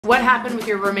What happened with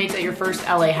your roommates at your first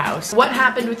LA house? What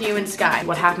happened with you and Sky?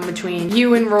 What happened between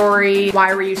you and Rory?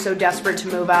 Why were you so desperate to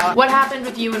move out? What happened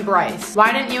with you and Bryce?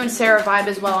 Why didn't you and Sarah vibe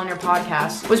as well on your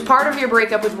podcast? Was part of your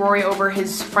breakup with Rory over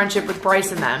his friendship with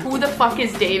Bryce and them? Who the fuck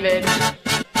is David?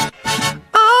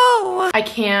 I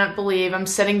can't believe I'm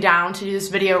sitting down to do this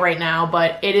video right now,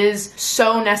 but it is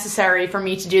so necessary for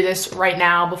me to do this right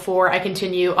now before I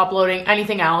continue uploading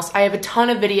anything else. I have a ton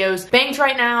of videos banked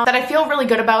right now that I feel really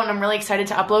good about and I'm really excited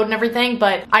to upload and everything,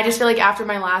 but I just feel like after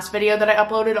my last video that I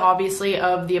uploaded, obviously,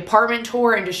 of the apartment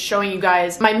tour and just showing you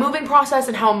guys my moving process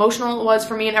and how emotional it was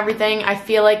for me and everything, I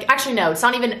feel like, actually no, it's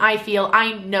not even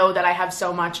I know that I have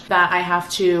so much that I have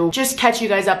to just catch you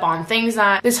guys up on. Things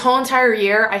that this whole entire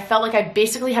year, I felt like I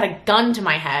basically had a gun to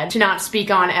my head to not speak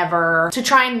on ever, to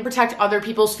try and protect other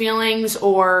people's feelings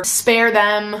or spare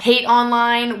them hate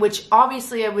online, which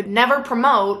obviously I would never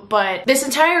promote, but this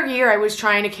entire year I was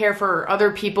trying to care for other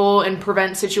people and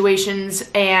prevent situations,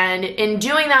 and in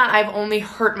doing that I've only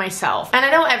hurt myself. And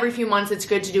I know every few months it's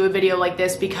good to do a video like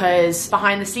this because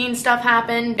behind the scenes stuff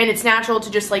happened and it's natural to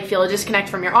just like feel a disconnect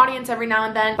from your audience every now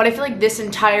and then, but I feel like this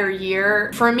entire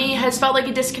year for me has felt like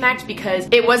a disconnect because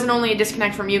it wasn't only a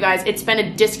disconnect from you guys, it's been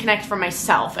a disconnect from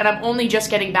myself, and I'm only just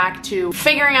getting back to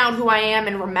figuring out who I am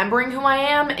and remembering who I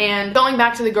am and going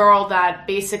back to the girl that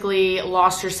basically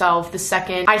lost herself the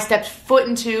second I stepped foot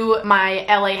into my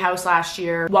LA house last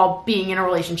year while being in a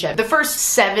relationship. The first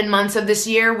 7 months of this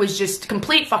year was just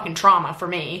complete fucking trauma for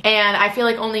me, and I feel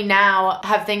like only now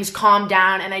have things calmed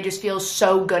down and I just feel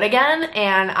so good again,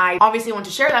 and I obviously want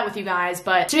to share that with you guys,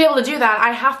 but to be able to do that I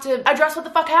have to address what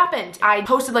the fuck happened. I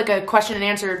posted like a question and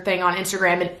answer thing on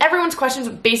Instagram and everyone's questions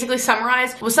basically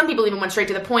summarized. Well, some people even went straight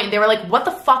to the point. They were like, what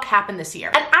the fuck happened this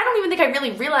year? And I don't even think I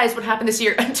really realized what happened this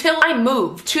year until I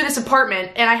moved to this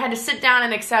apartment and I had to sit down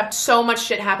and accept so much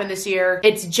shit happened this year.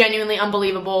 It's genuinely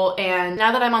unbelievable, and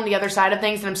now that I'm on the other side of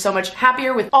things and I'm so much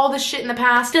happier with all this shit in the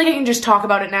past, I feel like I can just talk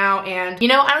about it now, and you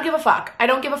know, I don't give a fuck. I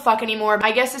don't give a fuck anymore.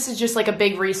 I guess this is just like a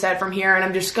big reset from here, and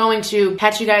I'm just going to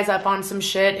catch you guys up on some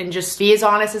shit and just be as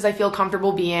honest as I feel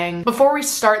comfortable being. Before we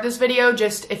start this video,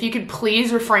 just if you could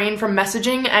please refrain from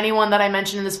messaging anyone that I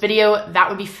mentioned in this video, that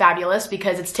would be fabulous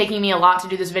because it's taking me a lot to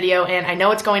do this video and I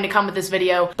know it's going to come with this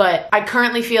video, but I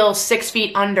currently feel 6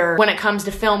 feet under when it comes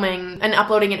to filming and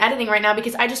uploading and editing right now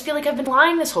because I just feel like I've been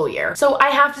lying this whole year. So I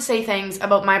have to say things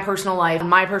about my personal life,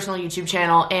 my personal YouTube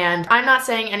channel, and I'm not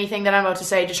saying anything that I'm about to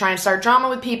say to try and start drama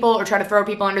with people or try to throw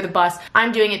people under the bus.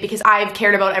 I'm doing it because I've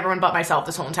cared about everyone but myself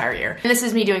this whole entire year. And this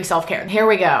is me doing self-care. Here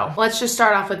we go. Let's just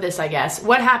start off with this, I guess.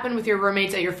 What happened with your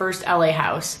roommates at your first LA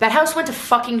house? That house went to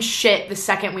fucking shit the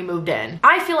second we moved in.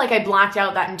 I feel like I blacked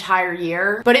out that entire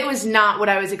year, but it was not what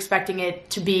I was expecting it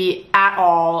to be at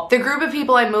all. The group of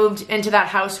people I moved into that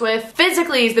house with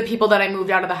physically is the people that I moved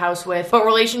out of the house with, but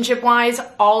relationship-wise,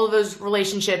 all of those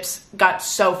relationships got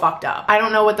so fucked up. I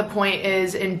don't know what the point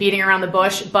is in beating around the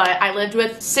bush, but I lived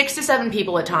with 6 to 7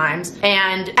 people at times,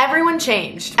 and everyone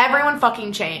changed. Everyone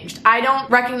fucking changed. I don't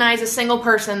recognize a single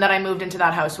person that I moved into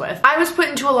that house with. I was put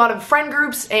into a lot of friend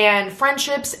groups and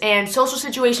friendships and social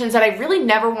situations that I really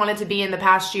never wanted to be in the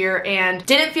past year and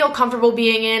didn't feel comfortable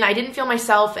being in. I didn't feel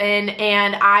myself in,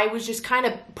 and I was just kind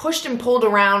of pushed and pulled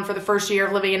around for the first year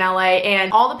of living in LA,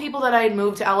 and all the people that I had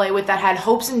moved to LA with that had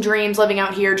hopes and dreams living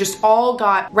out here just all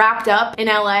got wrapped up in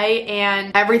LA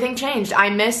and everything changed. I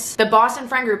miss the Boston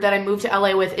friend group that I moved to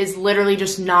LA with is literally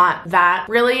just not that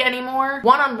really anymore.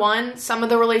 One-on-one, some of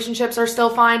the relationships are still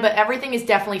fine, but everything is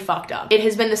definitely fucked up. It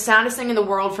has been the saddest thing in the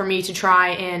world for me to try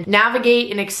and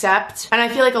navigate and accept, and I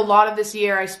feel like a lot of this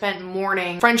year I spent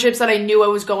mourning friendships that I knew I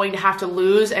was going to have to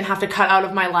lose and have to cut out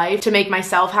of my life to make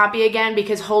myself happy again,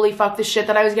 because holy fuck, the shit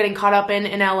that I was getting caught up in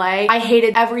LA, I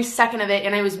hated every second of it,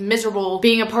 and I was miserable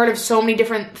being a part of so many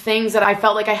different things that I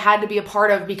felt like I had to be a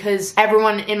part of because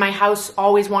everyone in my house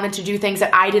always wanted to do things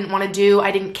that I didn't want to do,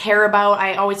 I didn't care about.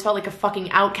 I always felt like a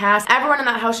fucking outcast. Everyone in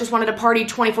that house just wanted to party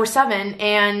 24/7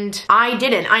 and I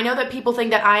didn't. I know that people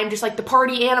think that I'm just like the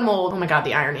party animal. Oh my god,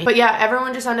 the irony. But yeah,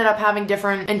 everyone just ended up having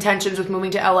different intentions with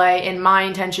moving to LA, and my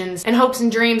intentions and hopes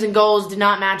and dreams and goals did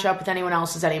not match up with anyone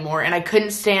else's anymore, and I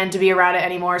couldn't stand to be around it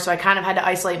anymore, so I kind of had to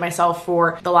isolate myself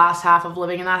for the last half of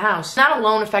living in that house. That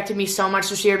alone affected me so much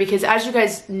this year because, as you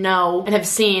guys know and have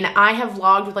seen, I have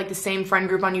vlogged with like the same friend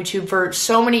group on YouTube for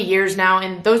so many years now,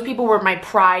 and those people were my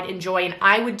pride and joy, and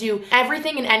I would do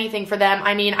everything and anything for them.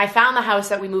 I mean, I found the house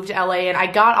that we moved to LA, and I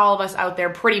got all of us out there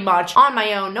pretty much on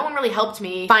my own. No one really helped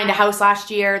me find a house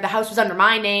last year. The house was under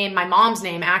my name. My mom mom's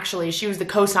name, actually. She was the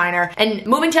co-signer. And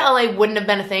moving to LA wouldn't have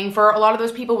been a thing for a lot of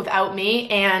those people without me.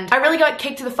 And I really got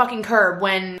kicked to the fucking curb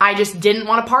when I just didn't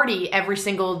want to party every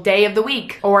single day of the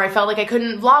week. Or I felt like I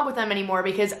couldn't vlog with them anymore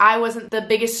because I wasn't the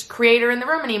biggest creator in the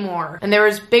room anymore. And there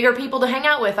was bigger people to hang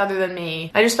out with other than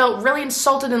me. I just felt really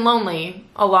insulted and lonely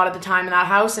a lot of the time in that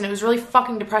house, and it was really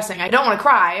fucking depressing. I don't want to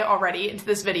cry already into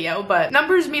this video, but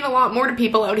numbers mean a lot more to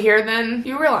people out here than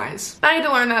you realize. I had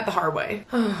to learn that the hard way.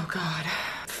 Oh God.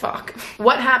 Fuck.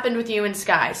 What happened with you and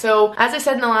Sky? So, as I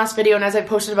said in the last video and as I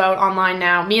posted about online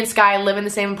now, me and Sky live in the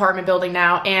same apartment building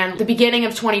now, and the beginning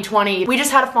of 2020, we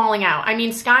just had a falling out. I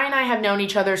mean, Sky and I have known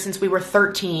each other since we were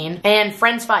 13, and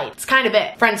friends fight. It's kind of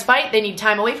it. Friends fight, they need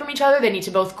time away from each other, they need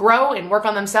to both grow and work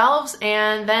on themselves,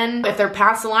 and then if they're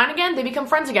past the line again, they become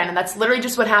friends again, and that's literally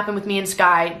just what happened with me and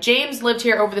Sky. James lived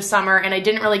here over the summer, and I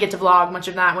didn't really get to vlog much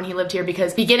of that when he lived here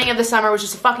because beginning of the summer was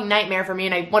just a fucking nightmare for me,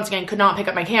 and I, once again, could not pick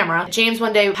up my camera. James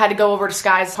one day had to go over to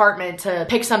Sky's apartment to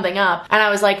pick something up, and I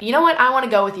was like, you know what, I want to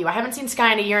go with you. I haven't seen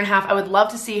Sky in a year and a half. I would love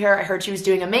to see her. I heard she was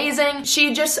doing amazing.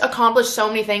 She just accomplished so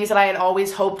many things that I had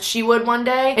always hoped she would one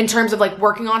day in terms of like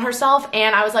working on herself,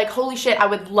 and I was like, holy shit, I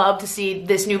would love to see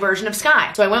this new version of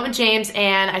Sky. So I went with James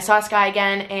and I saw Sky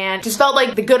again and just felt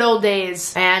like the good old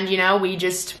days, and you know, we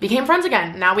just became friends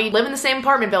again. Now we live in the same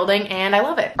apartment building and I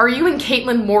love it. Are you and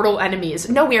Caitlyn mortal enemies?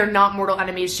 No, we are not mortal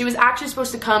enemies. She was actually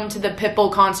supposed to come to the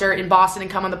Pitbull concert in Boston and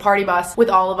come on the party bus with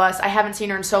all of us. I haven't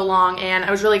seen her in so long and I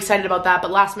was really excited about that,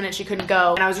 but last minute she couldn't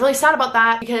go, and I was really sad about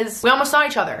that because we almost saw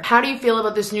each other. How do you feel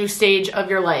about this new stage of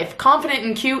your life? Confident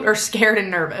and cute or scared and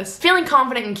nervous? Feeling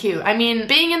confident and cute. I mean,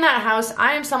 being in that house,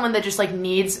 I am someone that just like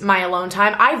needs my alone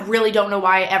time. I really don't know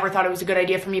why I ever thought it was a good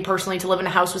idea for me personally to live in a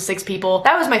house with 6 people.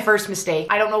 That was my first mistake.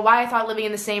 I don't know why I thought living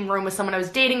in the same room with someone I was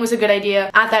dating was a good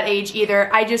idea at that age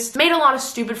either. I just made a lot of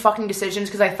stupid fucking decisions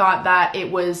because I thought that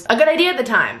it was a good idea at the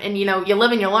time, and you know, you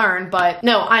live and you learn. But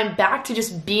no, I'm back to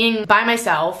just being by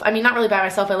myself. I mean, not really by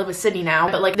myself, I live with Sydney now,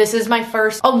 but like this is my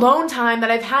first alone time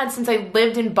that I've had since I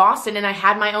lived in Boston and I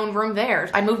had my own room there.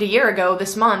 I moved a year ago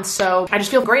this month, so I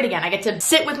just feel great again. I get to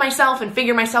sit with myself and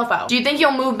figure myself out. Do you think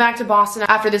you'll move back to Boston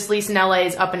after this lease in LA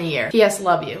is up in a year? P.S.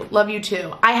 Love you. Love you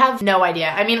too. I have no idea.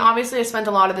 I mean, obviously I spent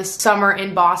a lot of this summer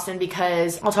in Boston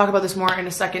because I'll talk about this more in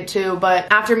a second too, but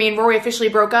after me and Rory officially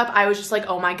broke up, I was just like,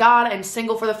 oh my God, I'm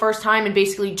single for the first time in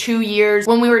basically 2 years.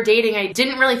 When we were dating, I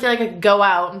didn't really feel like I could go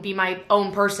out and be my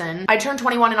own person. I turned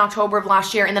 21 in October of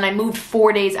last year, and then I moved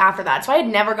 4 days after that. So I had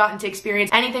never gotten to experience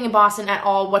anything in Boston at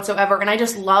all whatsoever, and I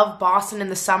just love Boston in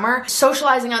the summer.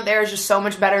 Socializing out there is just so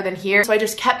much better than here. So I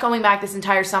just kept going back this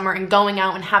entire summer and going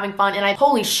out and having fun, and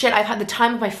holy shit, I've had the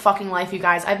time of my fucking life, you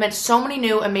guys. I've met so many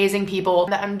new amazing people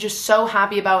that I'm just so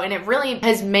happy about, and it really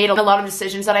has made a lot of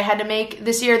decisions that I had to make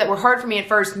this year that were hard for me at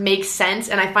first make sense,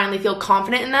 and I finally feel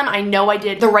confident in them. I know I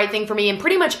did the right thing for me in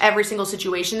pretty much every single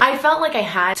situation. I felt like I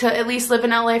had to at least live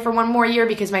in LA for one more year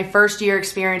because my first year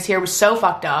experience here was so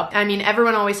fucked up. I mean,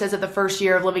 everyone always says that the first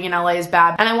year of living in LA is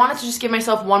bad, and I wanted to just give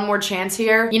myself one more chance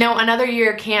here. You know, another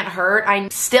year can't hurt. I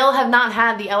still have not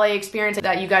had the LA experience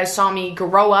that you guys saw me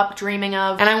grow up dreaming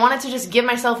of, and I wanted to just give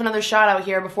myself another shot out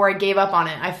here before I gave up on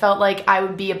it. I felt like I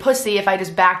would be a pussy if I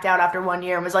just backed out after 1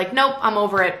 year and was like, nope, I'm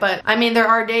over it. But I mean, there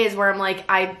are days where I'm like,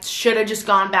 I should have just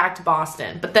gone back to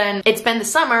Boston. But then it's been the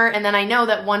summer, and then I know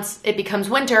that once it becomes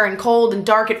winter and cold and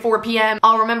dark at 4 p.m.,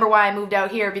 I'll remember why I moved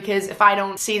out here, because if I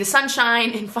don't see the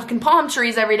sunshine and fucking palm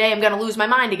trees every day, I'm gonna lose my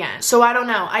mind again. So I don't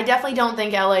know. I definitely don't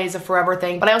think LA is a forever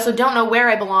thing, but I also don't know where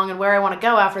I belong and where I want to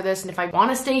go after this, and if I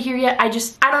want to stay here yet. I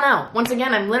don't know. Once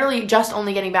again, I'm literally just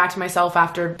only getting back to myself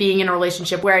after being in a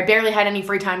relationship where I barely had any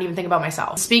free time to even think about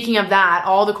myself. Speaking of that,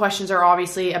 all the questions are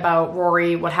obviously about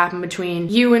Rory. What happened between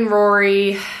you and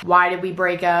Rory? Why did we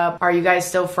break up? Are you guys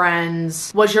still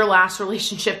friends? Was your last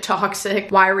relationship toxic?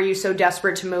 Why were you so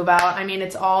desperate to move out? I mean,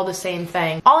 it's all the same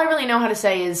thing. All I really know how to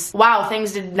say is, wow,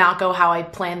 things did not go how I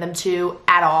planned them to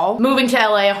at all. Moving to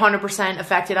LA 100%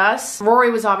 affected us.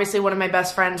 Rory was obviously one of my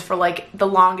best friends for like the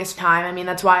longest time. I mean,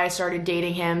 that's why I started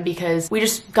dating him, because we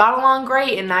just got along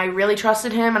great and I really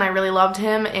trusted him and I really loved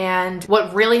him, and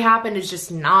what really happened is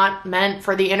just not meant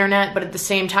for the internet. But at the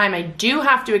same time, I do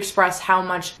have to express how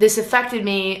much this affected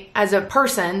me as a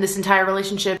person, this entire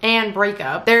relationship and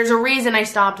breakup. There's a reason I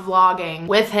stopped vlogging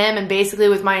with him and basically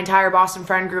with my entire Boston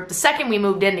friend group the second we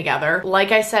moved in together.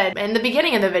 Like I said in the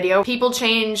beginning of the video, people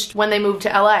changed when they moved to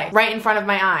LA right in front of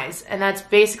my eyes, and that's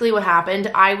basically what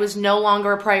happened. I was no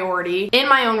longer a priority in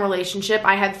my own relationship.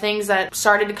 I had things that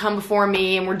started to come before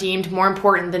me and were deemed more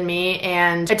important than me,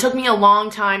 and it took me a long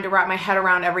time to wrap my head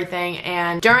around everything.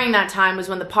 And during that time was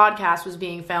when the podcast was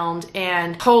being filmed,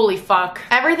 and holy fuck,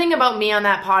 everything about me on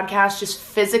that podcast just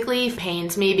physically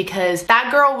pains me, because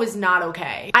that girl was not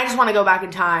okay. I just want to go back in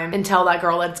time and tell that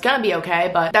girl that it's gonna be okay,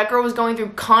 but that girl was going through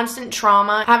constant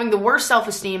trauma, having the worst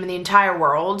self-esteem in the entire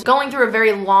world, going through a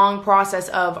very long process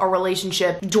of a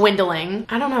relationship dwindling.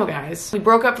 I don't know, guys. We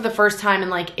broke up for the first time in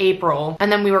like April,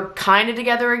 and then we were kind of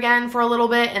together again for a little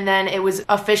bit, and then it was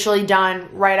officially done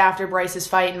right after Bryce's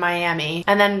fight in Miami.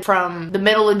 And then from the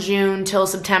middle of June till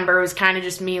September, it was kind of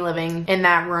just me living in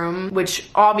that room, which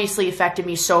obviously affected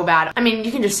me so bad. I mean,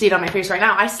 you can just see it on my face right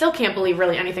now. I still can't believe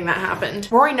really anything that happened.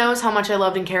 Rory knows how much I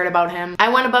loved and cared about him. I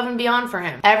went above and beyond for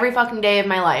him every fucking day of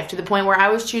my life, to the point where I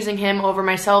was choosing him over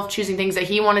myself, choosing things that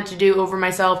he wanted to do over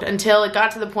myself, until it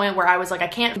got to the point where I was like, I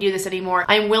can't do this anymore.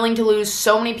 I'm willing to lose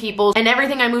so many people and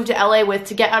everything I moved to LA with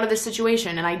to get out of this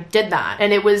situation, and I did that.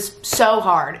 And it was so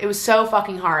hard. It was so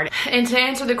fucking hard. And to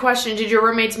answer the question, did your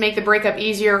roommates make the breakup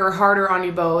easier or harder on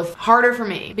you both? Harder for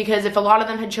me, because if a lot of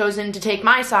them had chosen to take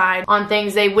my side on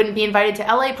things, they wouldn't be invited to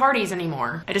LA parties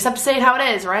anymore. I just have to say it how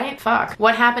it is, right? Fuck.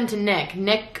 What happened to Nick?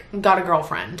 Nick got a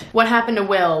girlfriend. What happened to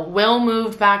Will? Will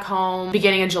moved back home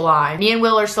beginning of July. Me and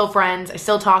Will are still friends. I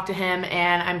still talk to him,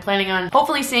 and I'm planning on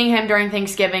hopefully seeing him during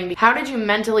Thanksgiving. How did you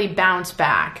mentally bounce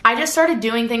back? I just started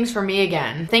doing things for me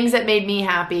again. Things that made me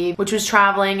happy, which was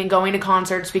traveling and going to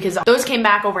concerts, because those came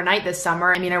back overnight this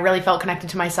summer. I mean, I really felt connected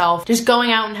to myself. Just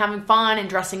going out and having fun and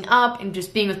dressing up and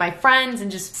just being with my friends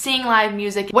and just seeing live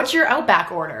music. What's your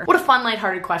Outback order? What a fun,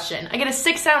 lighthearted question. I get a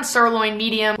 6-ounce sirloin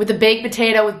medium with a baked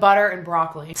potato with butter and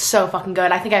broccoli. It's so fucking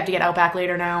good. I think I have to get Outback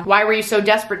later now. Why were you so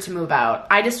desperate to move out?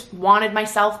 I just wanted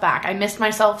myself back. I missed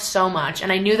myself so much,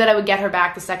 and I knew that I would get her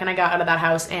back the second I got out of that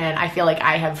house, and I feel like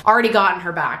I have already gotten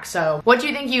her back. So what do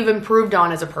you think you've improved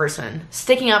on as a person?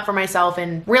 Sticking up for myself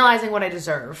and realizing what I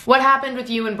deserve. What happened with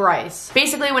you and Bryce?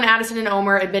 Basically, when Addison and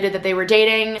Omer admitted that they were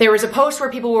dating, there was a post where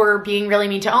people were being really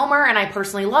mean to Omer, and I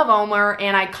personally love Omer,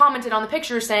 and I commented on the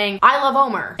picture saying, I love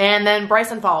Omer, and then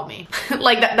Bryce unfollowed me.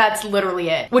 Like, that's literally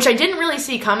it. Which I didn't really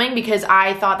see coming, because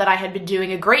I thought that I had been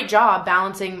doing a great job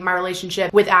balancing my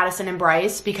relationship with Addison and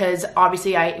Bryce, because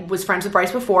obviously I was friends with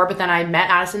Bryce before, but then I met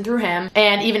Addison through him,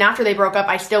 and even after they broke up,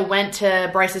 I still went to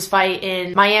Bryce's fight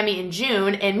in Miami in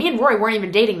June, and me and Rory weren't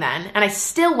even dating then, and I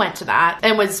still went to that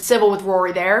and was civil with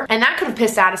Rory there, and that could have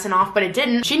pissed Addison off, but it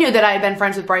didn't. She knew that I had been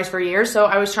friends with Bryce for years, so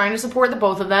I was trying to support the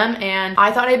both of them, and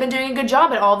I thought I had been doing a good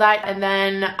job at all that, and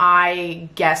then I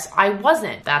guess I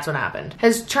wasn't. That's what happened.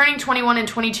 Has turning 21 and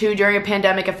 22 during a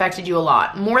pandemic affected you a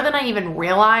lot? More than I even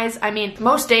realize. I mean,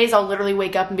 most days I'll literally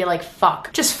wake up and be like,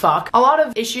 fuck. Just fuck. A lot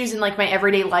of issues in like my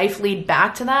everyday life lead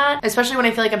back to that, especially when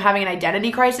I feel like I'm having an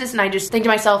identity crisis, and I just think to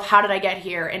myself, how did I get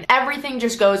here? And everything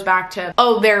just goes back to,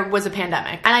 oh, there was a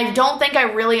pandemic. And I don't think I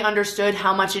really understood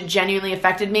how much it genuinely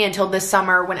affected me until this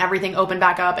summer, when everything opened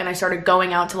back up and I started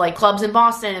going out to like clubs in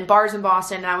Boston and bars in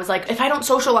Boston, and I was like, if I don't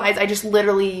socialize, I just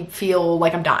literally feel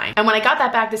like I'm dying. And when I got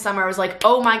that back this summer, I was like,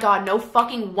 oh my god, no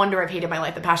fucking wonder I've hated my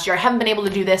life the past year. I haven't been able to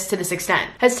do this to this extent.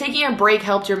 Has taking a break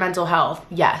helped your mental health?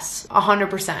 Yes,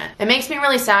 100%. It makes me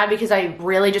really sad, because I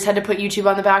really just had to put YouTube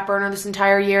on the back burner this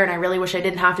entire year, and I really wish I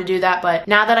didn't have to do that, but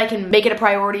now that I can make it a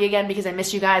priority again, because I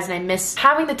miss you guys and I miss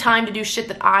having the time to do shit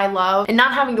that I love and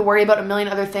not having to worry about a million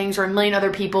other things or a million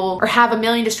other people or have a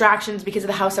million distractions because of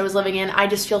the house I was living in, I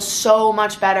just feel so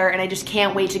much better, and I just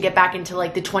can't wait to get back into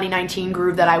like the 2019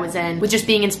 groove that I was in, with just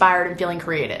being inspired and feeling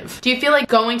creative. Do you feel like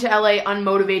going to LA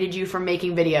unmotivated you from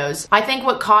making videos? I think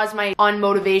what caused my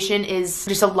unmotivation is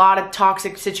just a lot of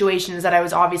toxic situations that I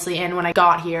was obviously in when I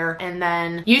got here, and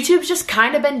then YouTube's just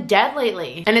kind of been dead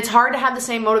lately, and it's hard to have the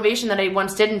same motivation that I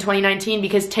once did in 2019,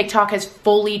 because TikTok has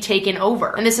fully taken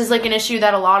over. And this is like an issue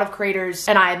that a lot of creators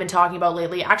and I have been talking about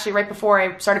lately. Actually, right before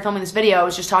I started filming this video, I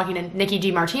was just talking to Nikki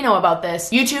DiMartino about this.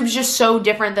 YouTube's just so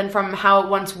different than from how it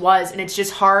once was, and it's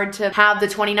just hard to have the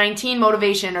 2019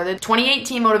 motivation or the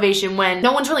 2018 motivation when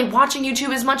no one's really watching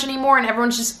YouTube as much anymore and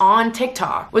everyone's just on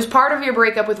TikTok. Was part of your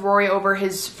breakup with Rory over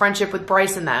his friendship with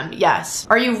Bryce and them? Yes.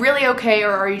 Are you really okay,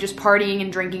 or are you just partying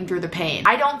and drinking through the pain?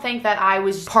 I don't think that I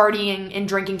was partying and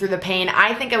drinking through the pain.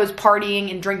 I think I was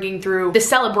partying and drinking through the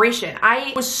celebration.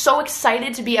 I was so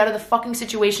excited to be out of the fucking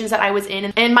situations that I was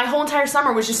in, and my whole entire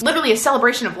summer was just literally a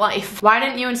celebration of life. Why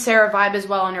didn't you and Sarah vibe as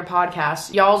well on your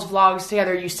podcast? Y'all's vlogs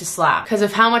together used to slap. Because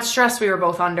of how much stress we were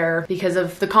both under because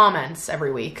of the comments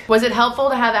every week. Was it helpful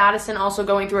to have Addison also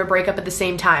going through a breakup at the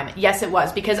same time? Yes, it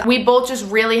was, because we both just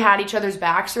really had each other's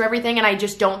backs through everything, and I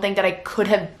just don't think that I could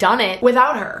have done it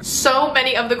without her. So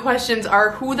many of the questions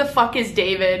are, who the fuck is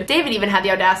David? David even had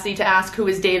the audacity to ask, who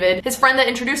is David? His friend that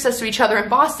introduced us to each other in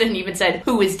Boston even said,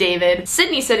 who is David?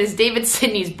 Sydney said, is David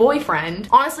Sydney's boyfriend?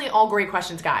 Honestly, all great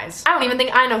questions, guys. I don't even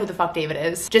think I know who the fuck David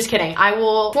is. Just kidding. I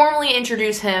will formally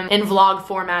introduce him in vlog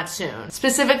format soon.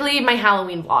 Specifically my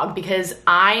Halloween vlog, because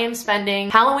I am spending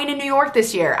Halloween Halloween in New York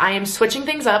this year. I am switching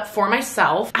things up for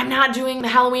myself. I'm not doing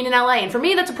Halloween in LA, and for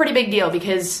me, that's a pretty big deal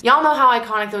because y'all know how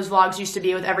iconic those vlogs used to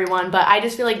be with everyone, but I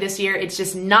just feel like this year, it's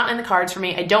just not in the cards for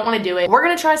me. I don't want to do it. We're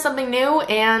gonna try something new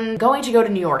and going to go to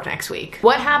New York next week.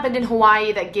 What happened in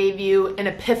Hawaii that gave you an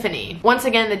epiphany? Once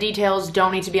again, the details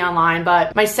don't need to be online,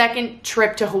 but my second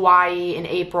trip to Hawaii in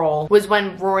April was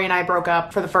when Rory and I broke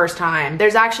up for the first time.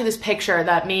 There's actually this picture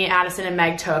that me, Addison, and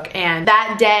Meg took, and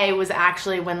that day was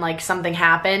actually when like something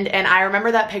happened, and I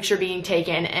remember that picture being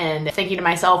taken and thinking to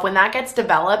myself, when that gets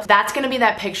developed, that's gonna be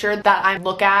that picture that I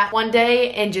look at one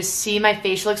day and just see my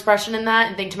facial expression in that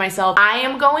and think to myself, I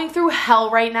am going through hell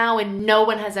right now and no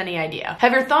one has any idea.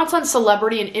 Have your thoughts on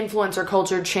celebrity and influencer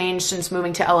culture changed since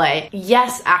moving to LA?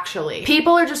 Yes, actually.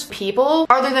 People are just people,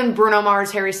 other than Bruno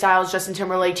Mars, Harry Styles, Justin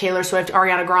Timberlake, Taylor Swift,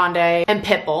 Ariana Grande, and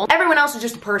Pitbull. Everyone else is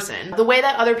just a person. The way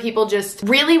that other people just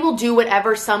really will do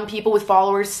whatever some people with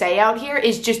followers say out here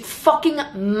is just fucking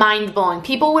mind-blowing.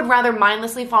 People would rather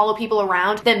mindlessly follow people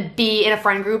around than be in a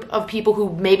friend group of people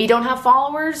who maybe don't have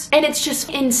followers, and it's just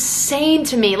insane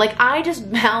to me. Like, I just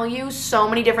value so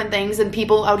many different things than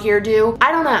people out here do.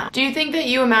 I don't know. Do you think that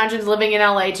you imagined living in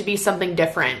LA to be something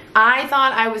different? I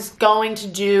thought I was going to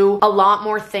do a lot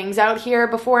more things out here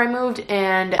before I moved,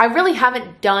 and I really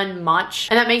haven't done much,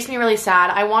 and that makes me really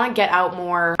sad. I want to get out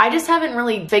more. I just haven't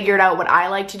really figured out what I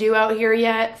like to do out here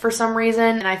yet for some reason,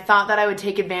 and I thought that I would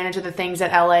take advantage of the things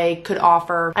that LA could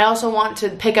offer. I also want to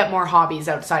pick up more hobbies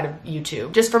outside of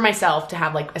YouTube, just for myself to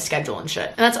have like a schedule and shit.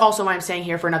 And that's also why I'm staying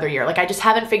here for another year. Like, I just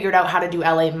haven't figured out how to do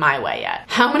LA my way yet.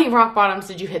 How many rock bottoms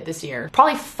did you hit this year?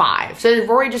 Probably 5. So did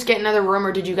Rory just get another room,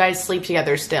 or did you guys sleep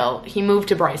together still? He moved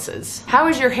to Bryce's. How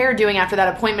is your hair doing after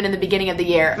that appointment in the beginning of the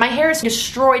year? My hair is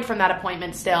destroyed from that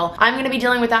appointment still. I'm gonna be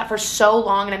dealing with that for so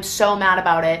long, and I'm so mad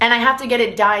about it. And I have to get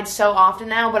it dyed so often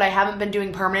now, but I haven't been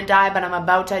doing permanent dye, but I'm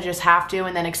about to just have to,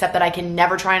 and then accept that I can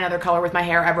never try another color with my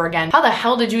hair ever again. How the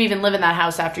hell did you even live in that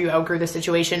house after you outgrew the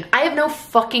situation? I have no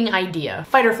fucking idea.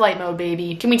 Fight or flight mode,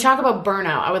 baby. Can we talk about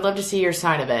burnout? I would love to see your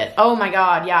side of it. Oh my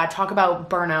god, yeah, talk about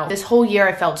burnout. This whole year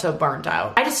I felt so burnt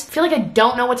out. I just feel like I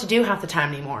don't know what to do half the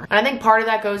time anymore. And I think part of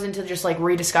that goes into just like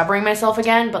rediscovering myself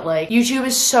again, but like YouTube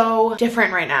is so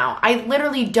different right now. I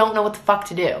literally don't know what the fuck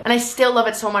to do. And I still love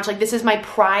it so much. Like, this is my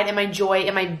pride and my joy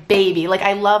and my baby. Like,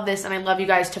 I love this and I love you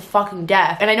guys to fucking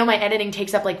death. And I know my editing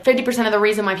takes up like 50% of the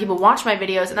reason why people watch my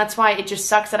videos, and that's why it just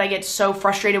sucks that I get so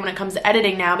frustrated when it comes to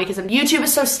editing now, because YouTube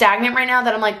is so stagnant right now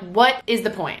that I'm like, what is the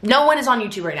point? No one is on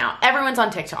YouTube right now. Everyone's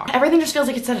on TikTok. Everything just feels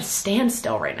like it's at a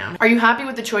standstill right now. Are you happy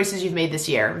with the choices you've made this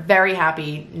year? Very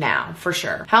happy now, for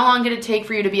sure. How long did it take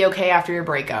for you to be okay after your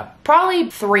breakup? Probably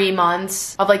 3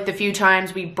 months of like the few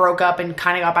times we broke up and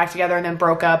kind of got back together and then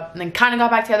broke up and then kind of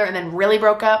got back together and then really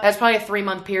broke up. That's probably a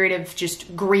 3-month period of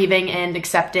just grieving and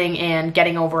accepting and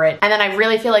getting over it. And then I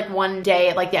really feel like one day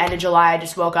at like the end of July, I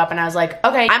just woke up and I was like,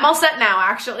 okay, I'm all set now,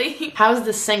 actually. How's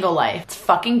the single life? It's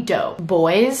fucking dope.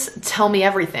 Boys, tell me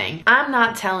everything. I'm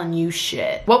not telling you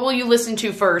shit. What will you listen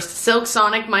to first? Silk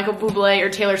Sonic, Michael Bublé, or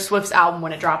Taylor Swift's album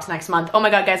when it drops next month? Oh my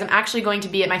god, guys, I'm actually going to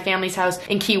be at my family's house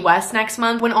in Key West next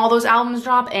month when all those albums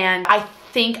drop, and I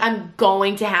think I'm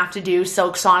going to have to do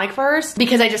Silk Sonic first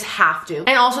because I just have to.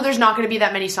 And also, there's not going to be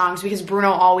that many songs because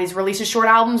Bruno always releases short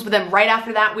albums, but then right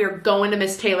after that, we are going to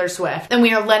miss Taylor Swift. And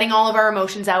we are letting all of our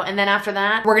emotions out, and then after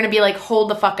that, we're going to be like, hold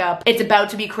the fuck up. It's about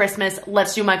to be Christmas.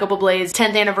 Let's do Michael Bublé's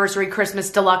 10th anniversary Christmas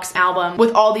deluxe album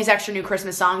with all these extra new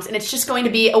Christmas songs, and it's just going to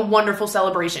be a wonderful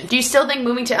celebration. Do you still think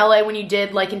moving to LA when you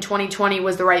did like in 2020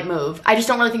 was the right move? I just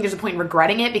don't really think there's a point in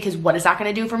regretting it, because what is that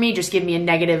going to do for me? Just give me a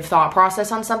negative thought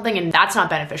process on something, and that's not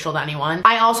beneficial to anyone.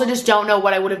 I also just don't know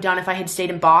what I would have done if I had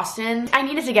stayed in Boston. I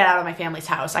needed to get out of my family's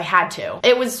house. I had to.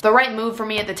 It was the right move for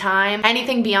me at the time.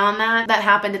 Anything beyond that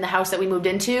happened in the house that we moved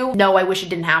into, no, I wish it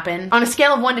didn't happen. On a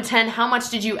scale of 1 to 10, how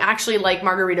much did you actually like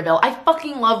Margaritaville? I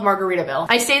fucking love Margaritaville.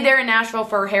 I stayed there in Nashville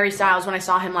for Harry Styles when I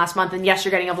saw him last month, and yes,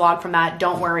 you're getting a vlog from that,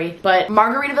 don't worry. But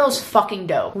Margaritaville is fucking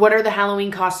dope. What are the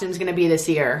Halloween costumes gonna be this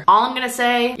year? All I'm gonna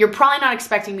say, you're probably not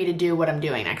expecting me to do what I'm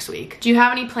doing next week. Do you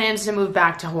have any plans to move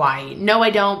back to Hawaii? No, I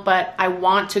don't, but I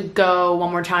want to go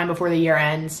one more time before the year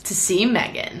ends to see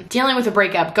Megan. Dealing with a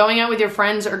breakup, going out with your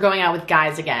friends or going out with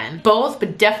guys again? Both,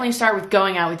 but definitely start with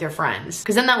going out with your friends,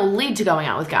 because then that will lead to going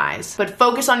out with guys. But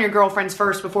focus on your girlfriends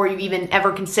first before you even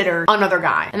ever consider another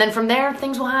guy. And then from there,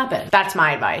 things will happen. That's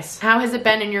my advice. How has it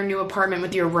been in your new apartment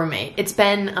with your roommate? It's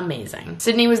been amazing.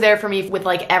 Sydney was there for me with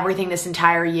like everything this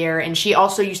entire year, and she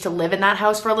also used to live in that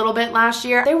house for a little bit last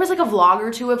year. There was like a vlog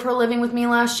or two of her living with me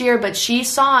last year, but she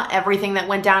saw everything everything that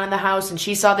went down in the house, and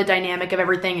she saw the dynamic of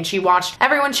everything, and she watched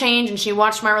everyone change, and she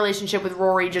watched my relationship with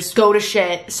Rory just go to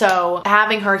shit. So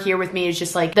having her here with me is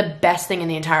just like the best thing in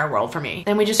the entire world for me.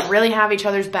 And we just really have each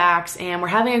other's backs, and we're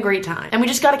having a great time. And we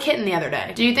just got a kitten the other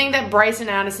day. Do you think that Bryce and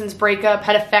Addison's breakup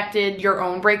had affected your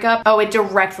own breakup? Oh, it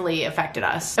directly affected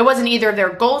us. It wasn't either of their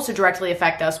goals to directly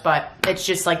affect us, but it's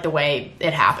just like the way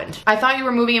it happened. I thought you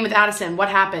were moving in with Addison. What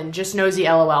happened? Just nosy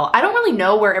LOL. I don't really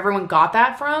know where everyone got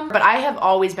that from, but I have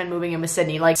always been moving in with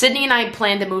Sydney. Like, Sydney and I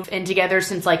planned to move in together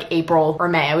since like April or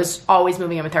May. I was always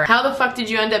moving in with her. How the fuck did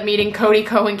you end up meeting Cody,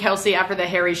 Co, and Kelsey after the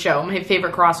Harry show? My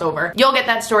favorite crossover. You'll get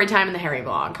that story time in the Harry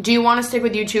vlog. Do you want to stick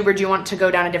with YouTube, or do you want to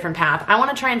go down a different path? I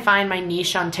want to try and find my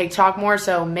niche on TikTok more,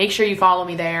 so make sure you follow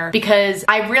me there, because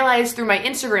I've realized through my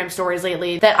Instagram stories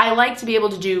lately that I like to be able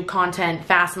to do content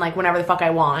fast and like whenever the fuck I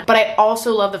want, but I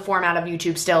also love the format of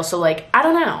YouTube still. So like, I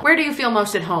don't know. Where do you feel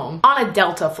most at home? On a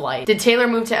Delta flight. Did Taylor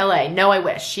move to LA? No, I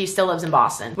wish. She still lives in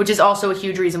Boston, which is also a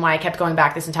huge reason why I kept going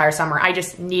back this entire summer. I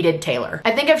just needed Taylor.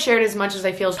 I think I've shared as much as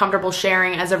I feel comfortable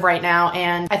sharing as of right now,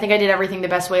 and I think I did everything the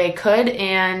best way I could,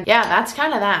 and yeah, that's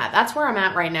kind of that. That's where I'm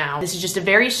at right now. This is just a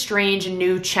very strange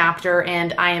new chapter,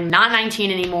 and I am not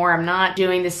 19 anymore. I'm not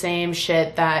doing the same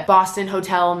shit that Boston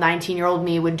Hotel 19-year-old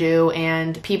me would do,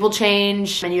 and people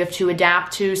change, and you have to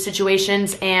adapt to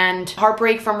situations, and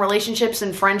heartbreak from relationships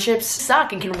and friendships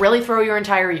suck and can really throw your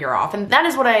entire year off. And that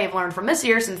is what I have learned from this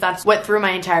year, since that's what threw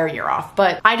my entire year off.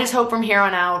 But I just hope from here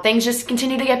on out things just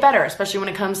continue to get better, especially when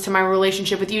it comes to my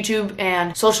relationship with YouTube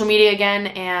and social media again.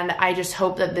 And I just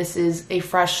hope that this is a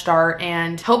fresh start,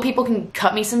 and hope people can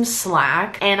cut me some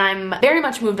slack. And I'm very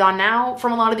much moved on now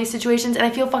from a lot of these situations, and I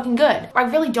feel fucking good. I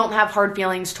really don't have hard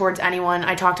feelings towards anyone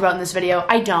I talked about in this video.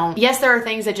 I don't. Yes, there are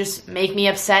things that just make me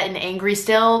upset and angry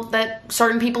still that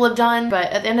certain people have done, but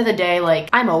at the end of the day, like,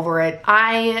 I'm over it.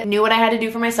 I knew what I had to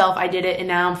do for myself. I did it, and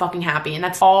now I'm fucking happy, and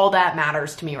that's all that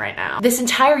matters to me right now. This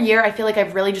entire year, I feel like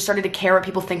I've really just started to care what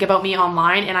people think about me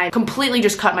online, and I completely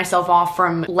just cut myself off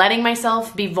from letting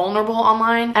myself be vulnerable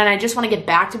online, and I just want to get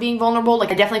back to being vulnerable.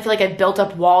 Like, I definitely feel like I've built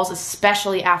up walls,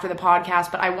 especially after the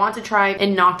podcast, but I want to try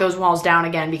and knock those walls down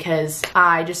again, because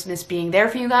I just miss being there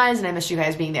for you guys, and I miss you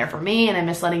guys being there for me, and I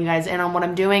miss letting you guys in on what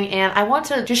I'm doing, and I want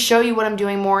to just show you what I'm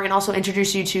doing more, and also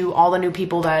introduce you to all the new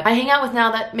people that I hang out with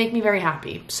now that make me very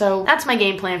happy. So that's my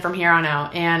game plan from here on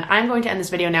out, and I'm going to end this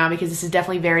video now because this is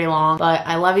definitely very long, but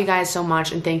I love you guys so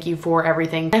much, and thank you for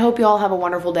everything. I hope you all have a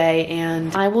wonderful day,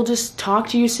 and I will just talk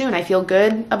to you soon. I feel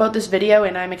good about this video,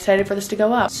 and I'm excited for this to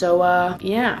go up. So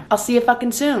yeah, I'll see you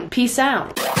fucking soon. Peace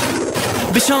out.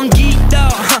 Bitch, I'm geeked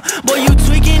out, boy, you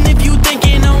tweaking if you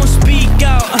thinking I won't speak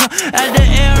out, at the